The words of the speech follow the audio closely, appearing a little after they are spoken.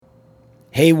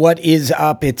Hey, what is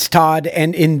up? It's Todd,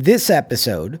 and in this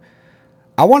episode,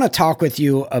 I want to talk with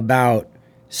you about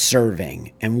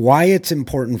serving and why it's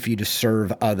important for you to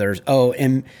serve others. Oh,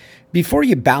 and before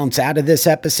you bounce out of this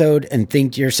episode and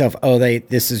think to yourself,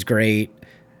 this is great,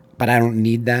 but I don't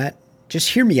need that, just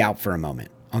hear me out for a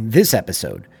moment on this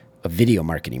episode of Video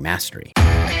Marketing Mastery.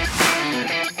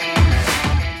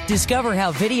 Discover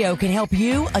how video can help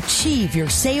you achieve your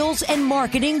sales and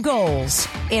marketing goals.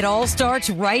 It all starts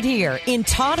right here in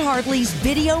Todd Hartley's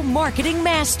Video Marketing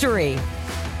Mastery.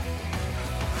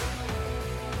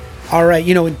 All right,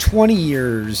 in 20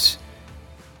 years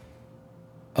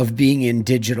of being in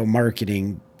digital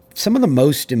marketing, some of the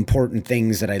most important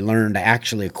things that I learned I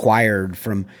actually acquired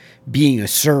from being a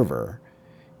server.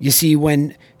 You see,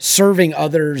 when serving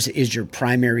others is your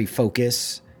primary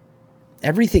focus,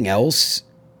 everything else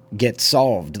gets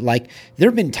solved. Like, there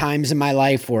have been times in my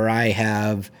life where I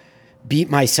have beat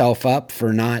myself up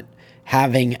for not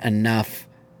having enough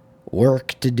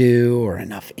work to do or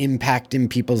enough impact in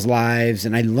people's lives.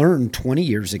 And I learned 20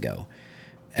 years ago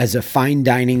as a fine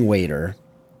dining waiter,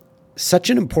 such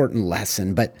an important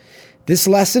lesson. But this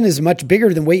lesson is much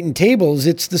bigger than waiting tables.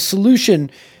 It's the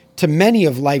solution to many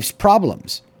of life's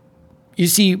problems. You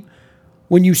see,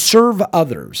 when you serve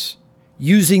others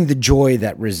using the joy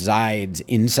that resides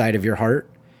inside of your heart,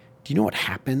 do you know what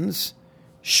happens?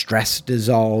 Stress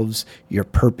dissolves, your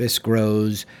purpose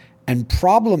grows, and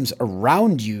problems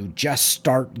around you just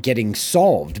start getting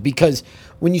solved. Because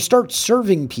when you start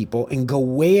serving people and go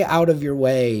way out of your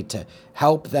way to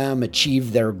help them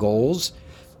achieve their goals,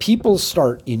 people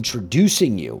start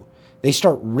introducing you. They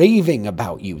start raving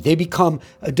about you. They become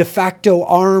a de facto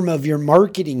arm of your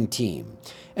marketing team.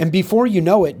 And before you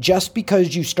know it, just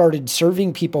because you started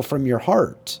serving people from your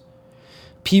heart,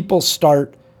 people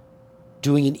start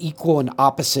doing an equal and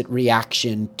opposite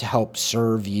reaction to help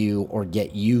serve you or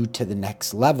get you to the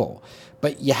next level.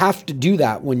 But you have to do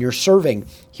that when you're serving.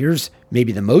 Here's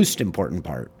maybe the most important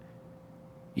part.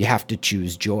 You have to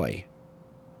choose joy.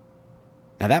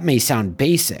 Now, that may sound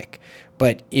basic,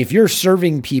 but if you're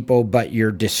serving people but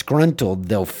you're disgruntled,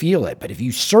 they'll feel it. But if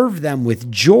you serve them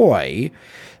with joy,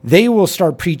 they will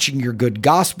start preaching your good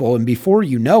gospel. And before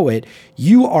you know it,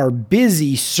 you are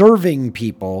busy serving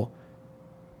people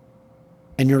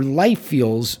and your life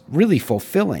feels really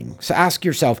fulfilling. So ask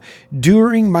yourself,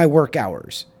 during my work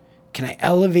hours, can I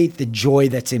elevate the joy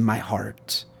that's in my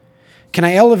heart? Can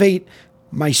I elevate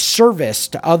my service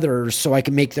to others so I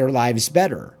can make their lives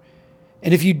better?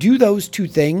 And if you do those two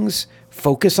things,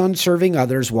 focus on serving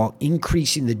others while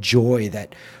increasing the joy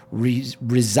that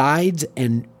resides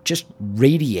and just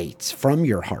radiates from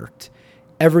your heart,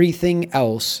 everything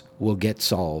else will get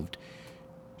solved.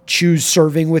 Choose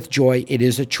serving with joy. It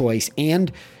is a choice.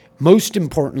 And most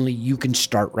importantly, you can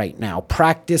start right now.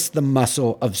 Practice the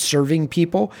muscle of serving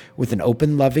people with an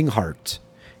open, loving heart.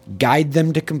 Guide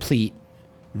them to complete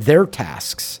their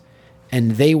tasks,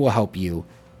 and they will help you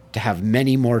to have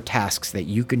many more tasks that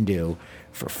you can do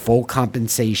for full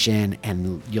compensation,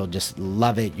 and you'll just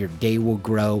love it. Your day will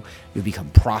grow. You'll become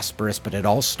prosperous, but it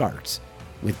all starts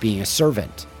with being a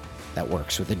servant that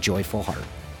works with a joyful heart.